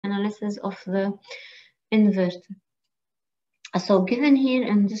analysis of the inverter. So given here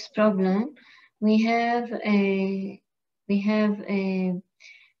in this problem, we have an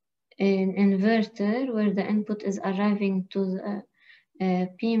inverter where the input is arriving to the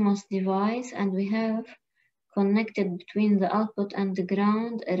PMOS device, and we have connected between the output and the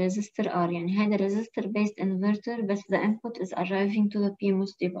ground a resistor R. يعني هذا resistor based inverter بس the input is arriving to the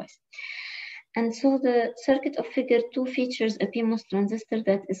PMOS device. And so the circuit of figure 2 features a PMOS transistor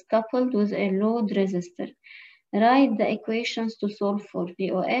that is coupled with a load resistor. Write the equations to solve for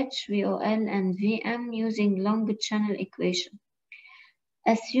VOH, VOL, and VM using long channel equation.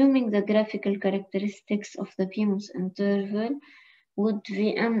 Assuming the graphical characteristics of the PMOS interval, would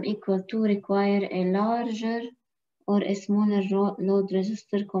VM equal to require a larger or a smaller load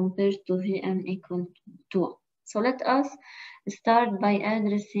resistor compared to VM equal to 1? So let us start by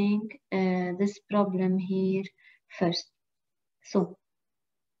addressing this problem here first. So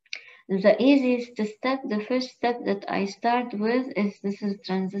the easiest step, the first step that I start with is this is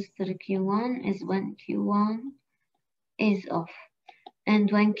transistor Q1 is when Q1 is off.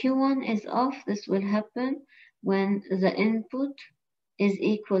 And when Q1 is off, this will happen when the input is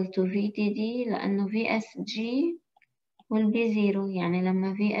equal to VDD لأنه VSG will be 0. يعني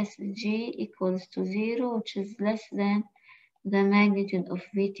لما VSG equals to 0, which is less than the magnitude of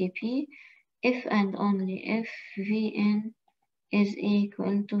VTP, if and only if Vn is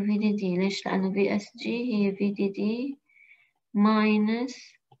equal to VDD. ليش؟ لأنه VSG هي VDD minus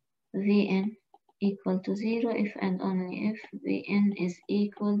Vn equal to 0 if and only if Vn is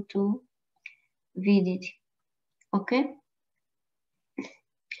equal to VDD. Okay?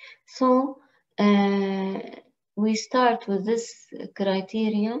 So we start with this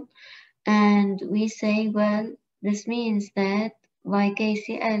criterion and we say, well, this means that by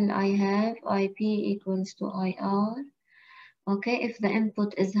KCL I have IP equals to IR. Okay, if the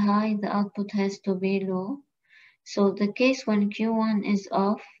input is high, the output has to be low. So the case when Q1 is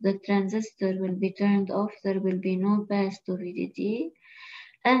off, the transistor will be turned off, there will be no pass to VDD,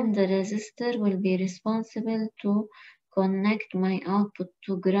 and the resistor will be responsible to connect my output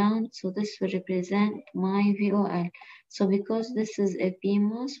to ground, so this will represent my VOL. So because this is a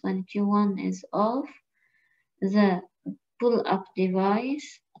PMOS, when Q1 is off, the pull-up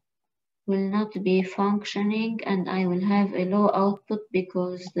device will not be functioning and I will have a low output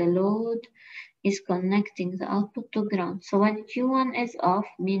because the load is connecting the output to ground. So when Q1 is off,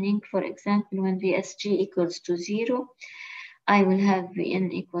 meaning for example when VSG equals to 0, I will have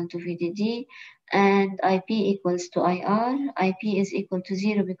Vn equal to VDD and IP equals to IR. IP is equal to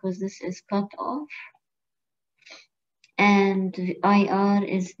 0 because this is cut off. And IR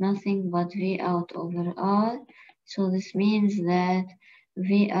is nothing but V out over R. So this means that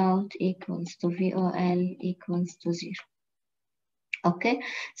V out equals to VOL equals to 0. Okay,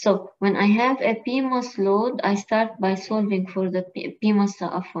 so when I have a PMOS load, I start by solving for the PMOS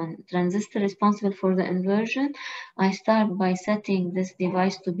transistor responsible for the inversion. I start by setting this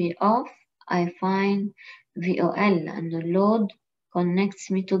device to be off. I find VOL and the load connects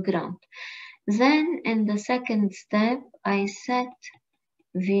me to ground. Then in the second step, I set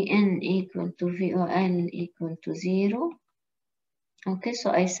Vn equal to VOL equal to 0. Okay, so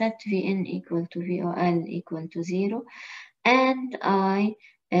I set Vn equal to VOL equal to 0. And I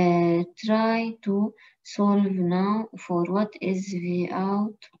try to solve now for what is V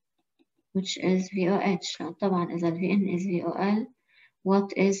out, which is VOH. طبعا إذا Vn is VOL,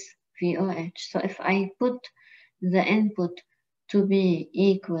 what is VOH? So if I put the input to be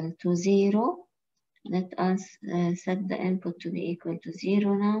equal to 0, let us set the input to be equal to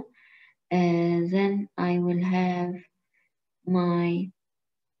 0 now, then I will have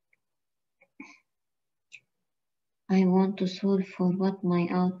I want to solve for what my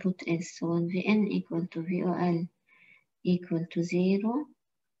output is. So when Vn equal to VOL equal to 0,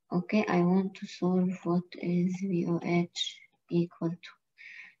 okay, I want to solve what is VOH equal to.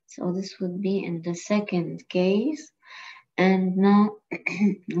 So this would be in the second case. And now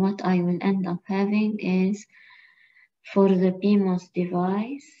what I will end up having is for the PMOS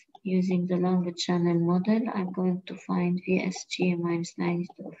device, using the long channel model, I'm going to find VSG minus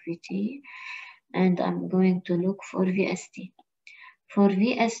magnitude of VT. And I'm going to look for VST. For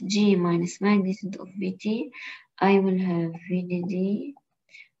VSG minus magnitude of VT, I will have VDD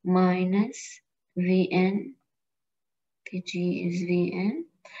minus Vn. Vg is Vn.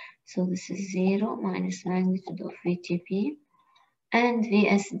 So this is 0 minus magnitude of VTP. And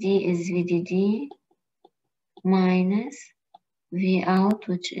VSD is VDD minus V out,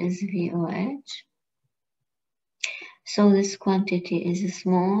 which is VOH. So this quantity is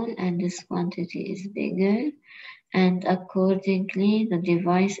small and this quantity is bigger. and accordingly the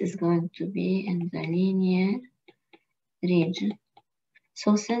device is going to be in the linear region.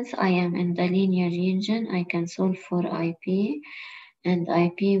 So since I am in the linear region, I can solve for IP, and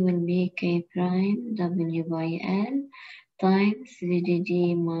IP will be K prime W by L times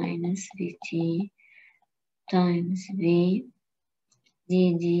VDD minus VT times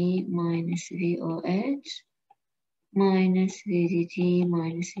VDD minus VOH minus VDD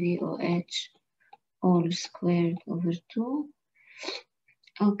minus VOH all squared over 2.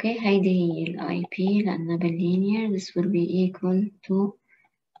 Okay, هيدي هي ال IP لأنها بالlinear. This will be equal to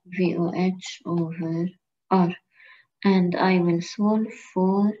VOH over R, and I will solve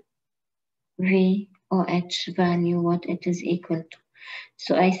for VOH value what it is equal to.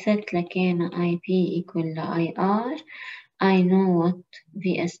 So I set لكينا IP equal to IR. I know what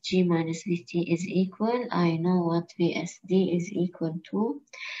VSG minus VT is equal. I know what VSD is equal to,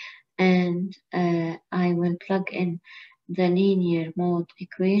 and I will plug in the linear mode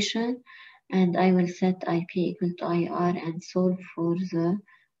equation, and I will set IP equal to IR and solve for the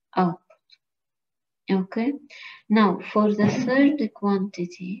output. Okay, now for the third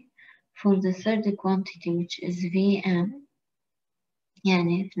quantity, which is VM,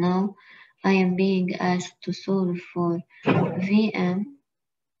 يعني if now I am being asked to solve for VM.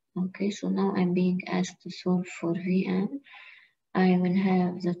 Okay, so now I'm being asked to solve for VM. I will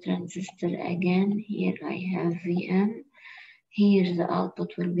have the transistor again. Here I have VM. Here the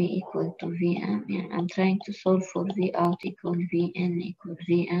output will be equal to VM. Yeah, I'm trying to solve for V out equal Vn equal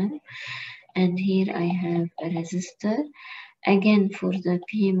Vm. And here I have a resistor. Again, for the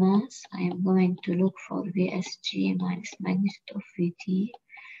PMOS, I am going to look for VSG minus magnitude of VT.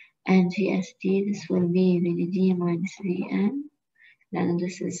 And VSD, this will be VDD minus Vm. Then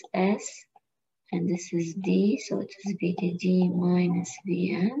this is S. And this is D, so it is VDD minus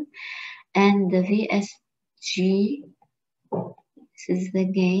Vm. And the VSG, this is the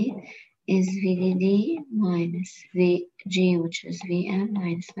gain, is VDD minus VG, which is Vm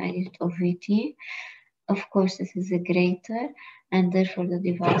minus magnitude of Vt. Of course, this is a greater, and therefore the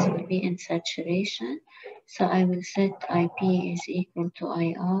device will be in saturation. So I will set IP is equal to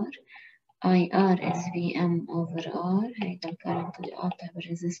IR. IR is Vm over R, هيدا الكرنت اللي قاطع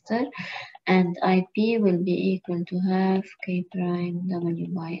بالريزستور, and IP will be equal to half K prime W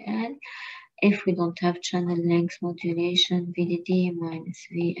by L. If we don't have channel length modulation, VDD minus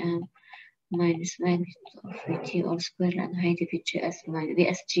Vm minus magnitude of Vt all squared, and هيدي VGS minus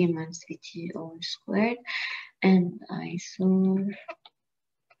VSG minus Vt all squared, and I solve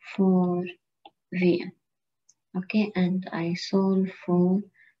for Vm. Okay, and I solve for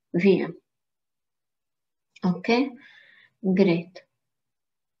Vm. Okay, great.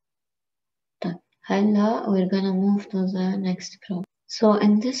 هلا we're gonna move to the next problem. So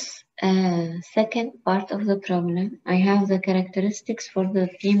in this second part of the problem, I have the characteristics for the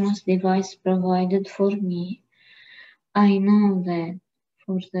PMOS device provided for me. I know that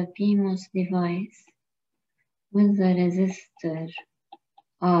for the PMOS device with the resistor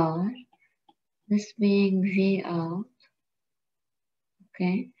R, this being V out,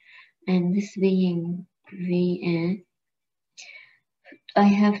 okay, and this being Vn, I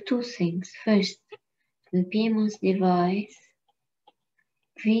have two things. First, the PMOS device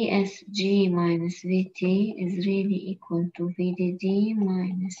VSG minus VT is really equal to VDD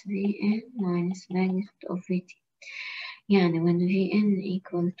minus Vn minus magnitude of VT. يعني when Vn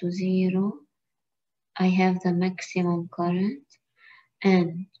equal to 0, I have the maximum current,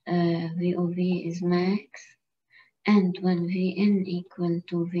 and VOV is max. And when Vn equal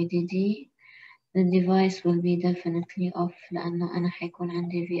to VDD, the device will be definitely off لأنه أنا حيكون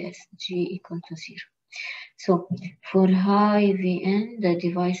عندي VSG equal to 0. So for high Vn, the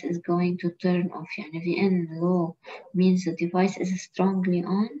device is going to turn off. يعني Vn low means the device is strongly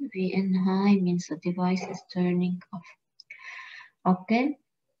on. Vn high means the device is turning off. Okay.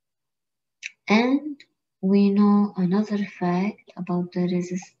 And we know another fact about the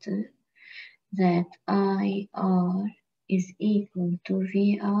resistor, that IR is equal to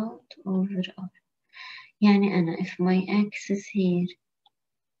V out over R. يعني أنا if my axis here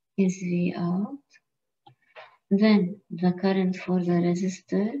is V out, then the current for the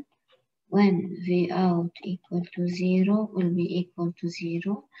resistor when V out equal to 0 will be equal to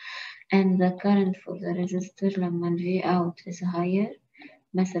 0, and the current for the resistor لما V out is higher,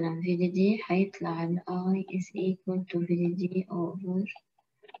 مثلا VDD حيطلع ال I is equal to VDD over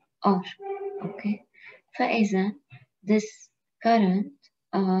R. Okay, فإذا this current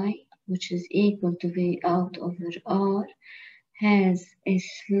I, which is equal to V out over R, has a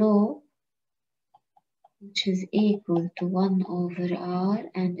slope which is equal to 1 over R,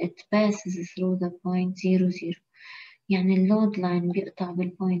 and it passes through the point 0, 0. يعني اللود لاين بيقطع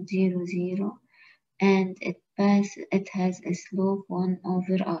بالpoint 0 0 and it has a slope 1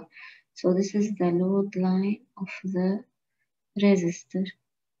 over r. So this is the load line of the resistor.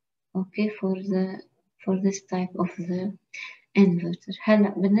 Okay, for this type of the inverter.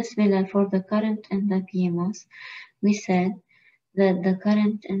 هلا بالنسبة for the current in the PMOS, we said that the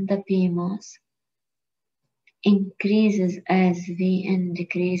current in the PMOS increases as Vn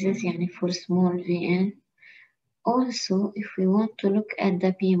decreases, يعني for small Vn. Also, if we want to look at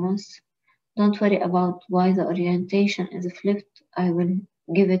the PMOS, don't worry about why the orientation is flipped. I will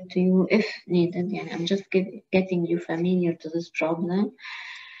give it to you if needed. يعني I'm just getting you familiar to this problem.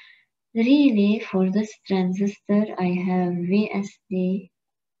 Really, for this transistor, I have VSD.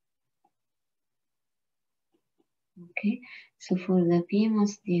 Okay, so for the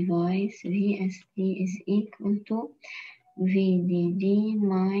PMOS device, VSD is equal to VDD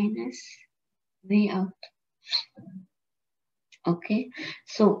minus Vout. Okay,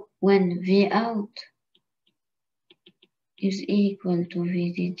 so when Vout is equal to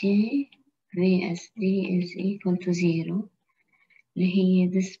VDD, VSD is equal to 0. اللي هي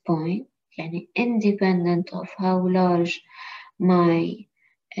this point, يعني independent of how large my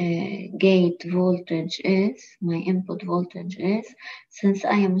gate voltage is, my input voltage is, since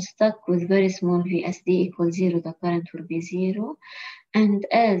I am stuck with very small VSD equals 0, the current will be 0, and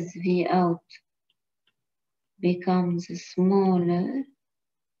as Vout becomes smaller,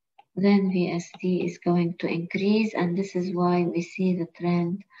 then VSD is going to increase, and this is why we see the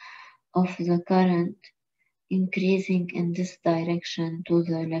trend of the current increasing in this direction to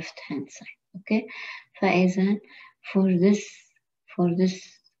the left hand side. Okay, فإذا for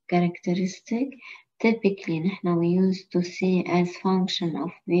this characteristic, typically we used to see as function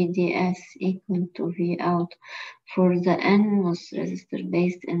of VDS equal to Vout for the NMOS resistor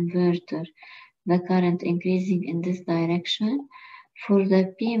based inverter, the current increasing in this direction. For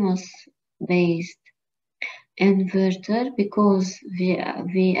the PMOS based inverter, because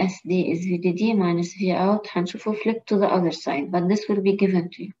VSD is VDD minus Vout, هنشوفه flip to the other side, but this will be given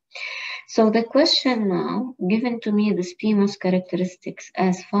to you. So the question now, given to me this PMOS characteristics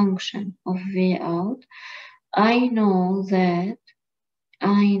as function of Vout, I know that,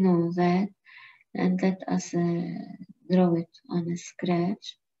 and let us draw it on a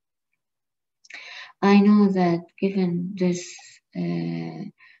scratch. I know that given this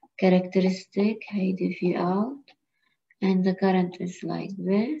characteristic, هيدي Vout, and the current is like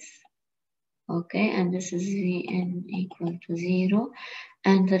this, okay, and this is Vn equal to 0,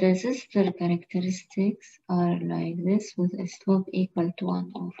 and the resistor characteristics are like this with a slope equal to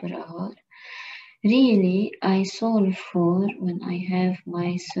 1 over R. Really, I solve for, when I have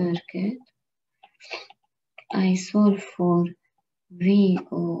my circuit, I solve for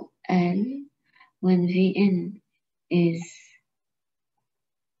VOL when Vn is,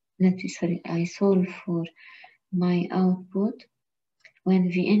 I solve for my output.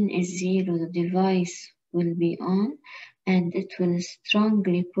 When Vn is 0, the device will be on, and it will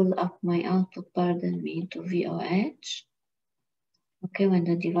strongly pull up my output, pardon me, to VOH. Okay, when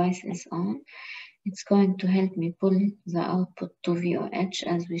the device is on, it's going to help me pull the output to VOH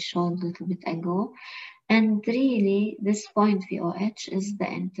as we showed a little bit ago. And really, this point VOH is the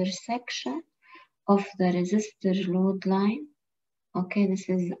intersection of the resistor load line. Okay, this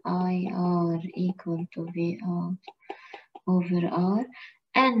is IR equal to Vout over R,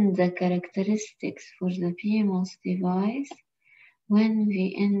 and the characteristics for the PMOS device when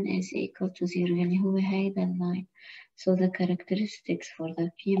Vn is equal to 0, يعني هو هيدا اللاين. So the characteristics for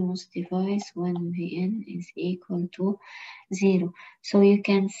the PMOS device when Vn is equal to 0. So you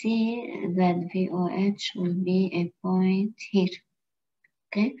can see that VOH will be a point here.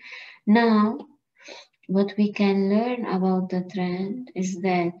 Okay, now what we can learn about the trend is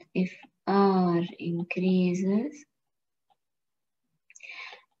that if R increases,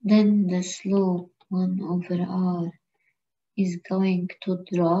 then the slope 1 over R is going to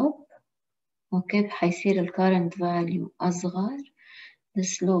drop. Okay, بحيصير ال current value أصغر, the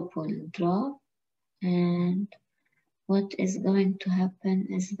slope will drop, and what is going to happen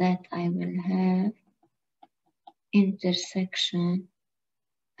is that I will have intersection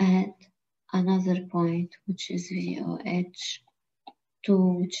at another point, which is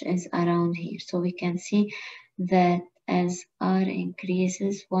VOH2, which is around here. So we can see that as R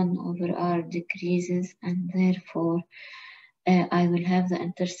increases, 1 over R decreases, and therefore I will have the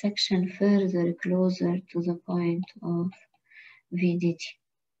intersection further closer to the point of VDD.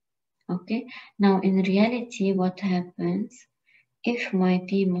 Okay, now in reality, what happens if my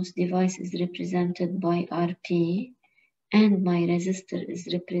PMOS device is represented by RP and my resistor is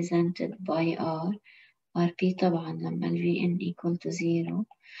represented by R? RP طبعا لما ال Vn equal to 0,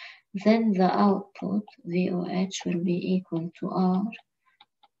 then the output VOH will be equal to R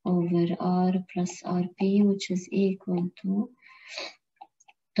over R plus RP, which is equal to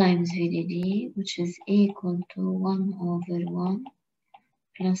times VDD, which is equal to 1 over 1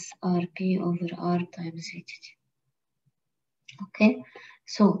 plus RP over R times VDD. Okay,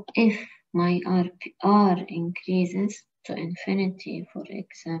 so if my R increases to infinity, for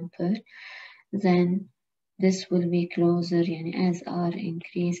example, then this will be closer, and as R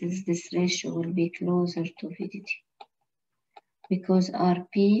increases, this ratio will be closer to VDD, because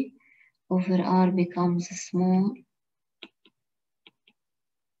RP over R becomes small,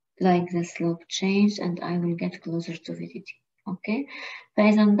 like the slope change, and I will get closer to VDD. Okay,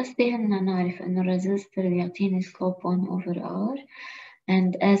 فإذا بس بهمنا نعرف إنه الريزستور بيعطيني slope 1 over R,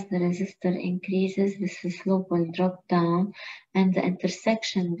 and as the resistor increases, this slope will drop down, and the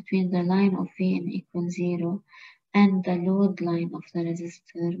intersection between the line of Vn equals 0 and the load line of the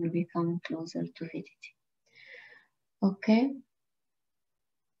resistor will become closer to VDD. Okay.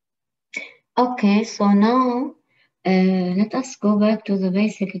 Okay, so now let us go back to the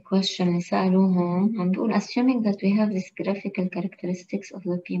basic question اللي سألوهم. عم بقول assuming that we have these graphical characteristics of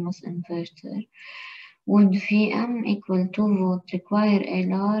the PMOS inverter, would Vm equal 2 volt require a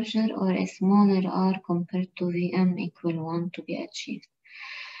larger or a smaller R compared to Vm equal 1 to be achieved?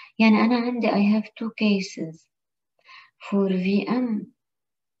 يعني أنا عندي I have two cases. For Vm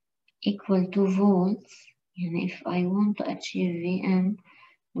equal to volts, يعني if I want to achieve Vm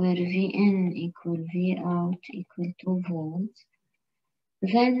where Vn equal Vout equal 2 volts,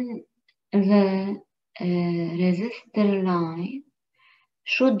 then the resistor line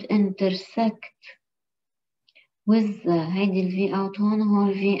should intersect with the هيدي ال Vout هون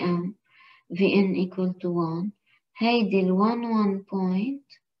هو Vm, Vn equal to 1, هيدي ال 1 point,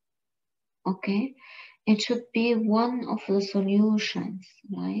 okay, it should be one of the solutions,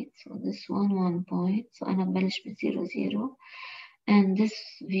 right? So this 1 point, so أنا ببلش ب 0 0, and this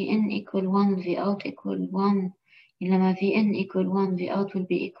Vn equal 1, Vout equal 1, لما Vn equal 1, Vout will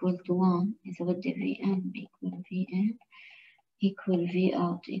be equal to 1. إذا بدي Vn equal Vn equal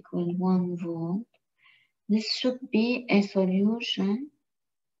Vout equal 1 volt. This should be a solution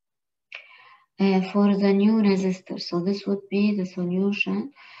for the new resistor. So this would be the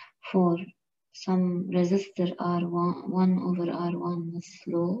solution for some resistor R1, 1 over R1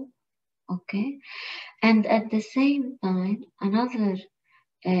 slope. Okay, and at the same time another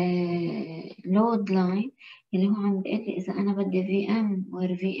load line اللي هو عم بيقول لي إذا أنا بدي VM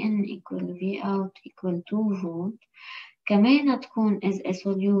where Vn equal Vout equal 2 volt كمان تكون as a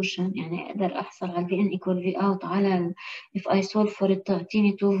solution، يعني أقدر أحصل على Vn equal Vout على if I solve for it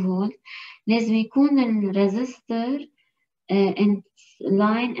تعطيني 2 volt. لازم يكون الريزستور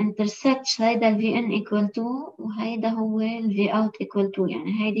line intersects هيدا ال Vn equal 2 وهيدا هو ال Vout equal 2،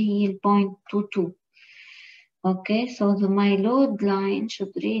 يعني هيدي هي ال point 22. Okay, so my load line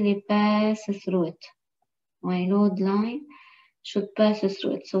should really pass through it. My load line should pass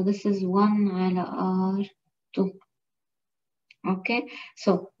through it. So this is 1 على R2. Okay,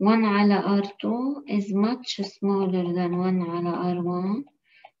 so 1 على R2 is much smaller than 1 على R1.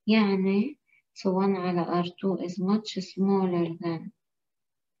 يعني so 1 على R2 is much smaller than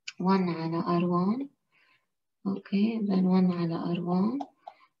 1 على R1. Okay, than 1 على R1.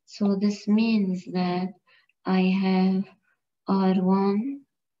 So this means that I have R1,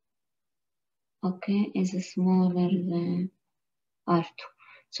 okay, is smaller than R2.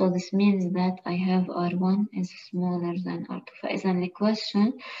 So this means that I have R1 is smaller than R2. فإذا the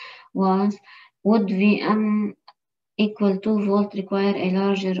question was, would Vm equal 2 volt require a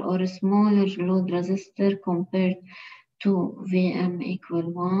larger or a smaller load resistor compared to Vm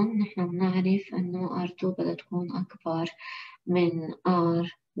equal 1? نحن بنعرف إنه R2 بدها تكون أكبر من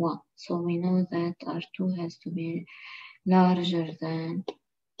R1. So we know that R2 has to be larger than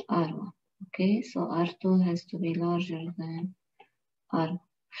R1. Okay, so R2 has to be larger than R1.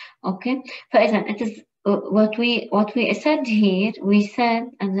 Okay, فإذا it is what we said here, we said,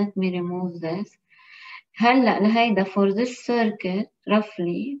 and let me remove this. هلا لهيدا for this circuit,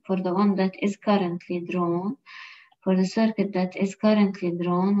 roughly for the one that is currently drawn, for the circuit that is currently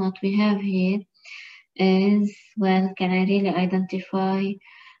drawn, what we have here is, well, can I really identify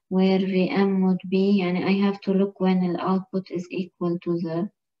where Vm would be? And I have to look when the output is equal to the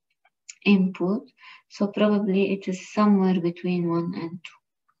input. So probably it is somewhere between 1 and 2.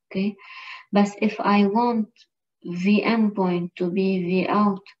 Okay, but if I want Vm point to be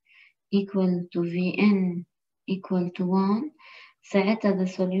Vout equal to Vn equal to 1, ساعتها the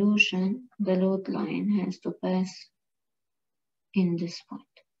solution, the load line has to pass in this point.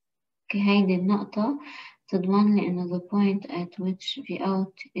 هيدي النقطة تضمن لي إنه the point at which V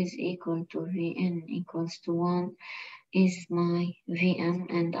out is equal to Vn equals to 1 is my Vm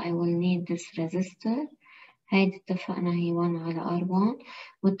and I will need this resistor. هيدي اتفقنا هي 1 على R1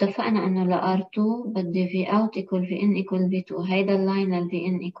 واتفقنا إنه ل R2 بدي V out equal Vn equal V2. هيدا اللاين لل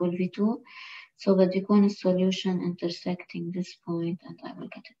Vn equal V2. So بدي يكون solution intersecting this point and I will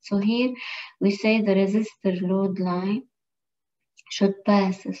get it. So here we say the resistor load line should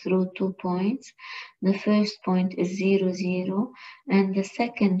pass through 2 points. The first point is 0, 0, and the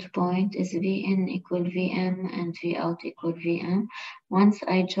second point is Vn equal Vm and V out equal Vm. Once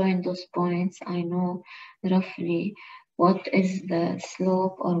I join those points, I know roughly what is the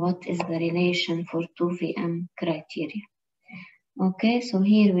slope or what is the relation for 2Vm criteria. Okay, so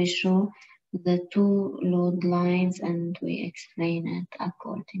here we show the two load lines and we explain it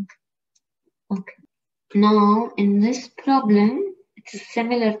accordingly. Okay, now in this problem, it's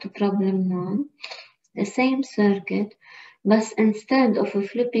similar to problem 1, the same circuit, but instead of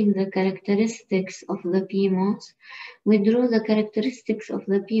flipping the characteristics of the PMOS, we drew the characteristics of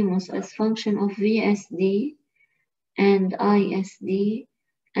the PMOS as function of VSD and ISD,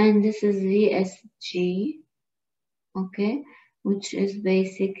 and this is VSG, okay, which is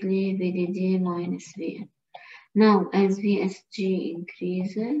basically VDD minus Vn. Now, as VSG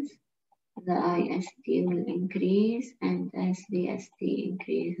increases, the ISD will increase, and as VSD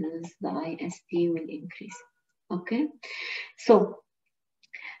increases, the ISD will increase. Okay, so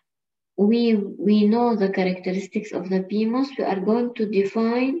we know the characteristics of the PMOS. We are going to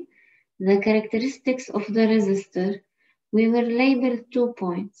define the characteristics of the resistor. We will label 2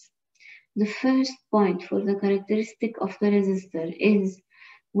 points. The first point for the characteristic of the resistor is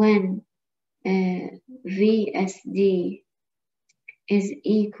when VSD is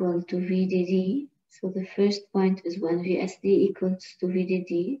equal to VDD. So the first point is when VSD equals to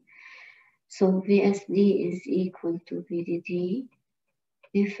VDD. So VSD is equal to VDD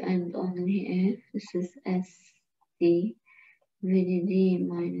if and only if this is SD, VDD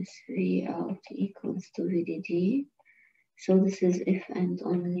minus V out equals to VDD. So this is if and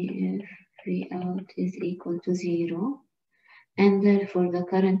only if V out is equal to 0. And therefore the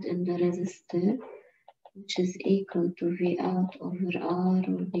current in the resistor, which is equal to V out over R,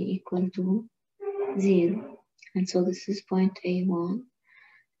 will be equal to 0. And so this is point A1.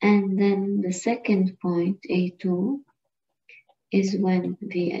 And then the second point, A2, is when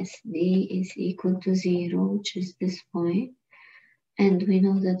VSD is equal to 0, which is this point. And we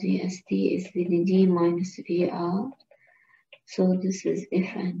know that VSD is VDD minus V out. So this is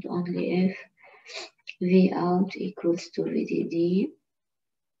if and only if V out equals to VDD.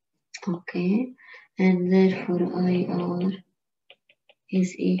 Okay. And therefore IR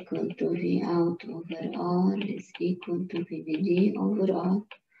is equal to V out over R is equal to VDD over R.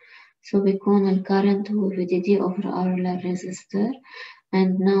 So بيكون الكرنت هو VDD over R للresistor,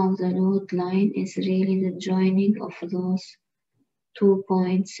 and now the load line is really the joining of those 2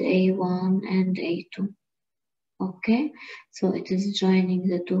 points A1 and A2. Okay, so it is joining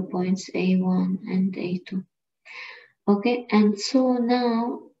the 2 points A1 and A2. Okay, and so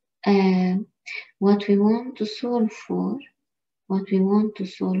now what we want to solve for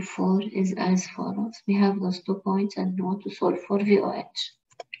is as follows. We have those 2 points and we want to solve for VOH.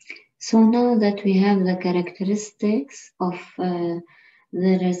 So now that we have the characteristics of the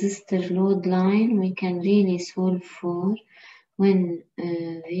resistor load line, we can really solve for when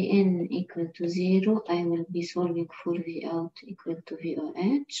Vn equal to 0, I will be solving for V out equal to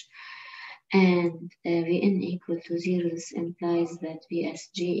VOH. And Vn equal to 0, this implies that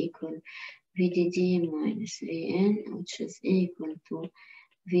VSG equal VDD minus Vn, which is equal to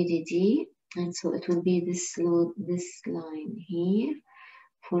VDD. And so it will be this line here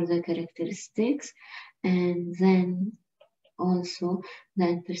for the characteristics. And then also the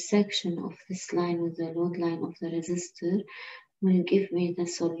intersection of this line with the load line of the resistor will give me the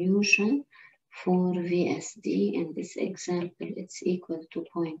solution for VSD. In this example, it's equal to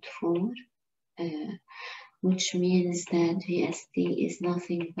 0.4, which means that VSD is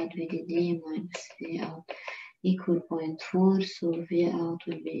nothing but VDD minus V out equal 0.4. So V out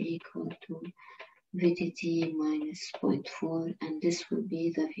will be equal to VDD minus 0.4, and this will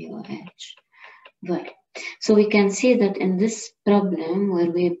be the VOH value. So we can see that in this problem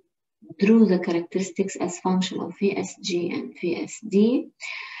where we drew the characteristics as function of VSG and VSD,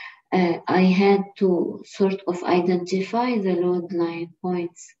 I had to sort of identify the load line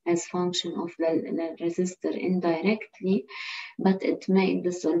points as function of the resistor indirectly, but it made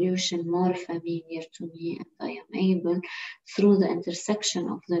the solution more familiar to me, and I am able, through the intersection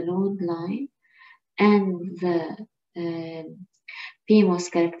of the load line and the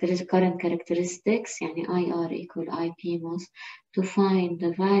PMOS current characteristics يعني IR equal I PMOS to find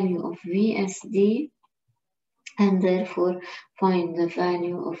the value of VSD and therefore find the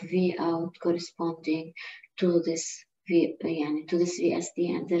value of V out corresponding to this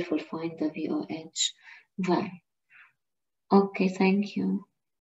VSD and therefore find the VOH value. Okay, thank you.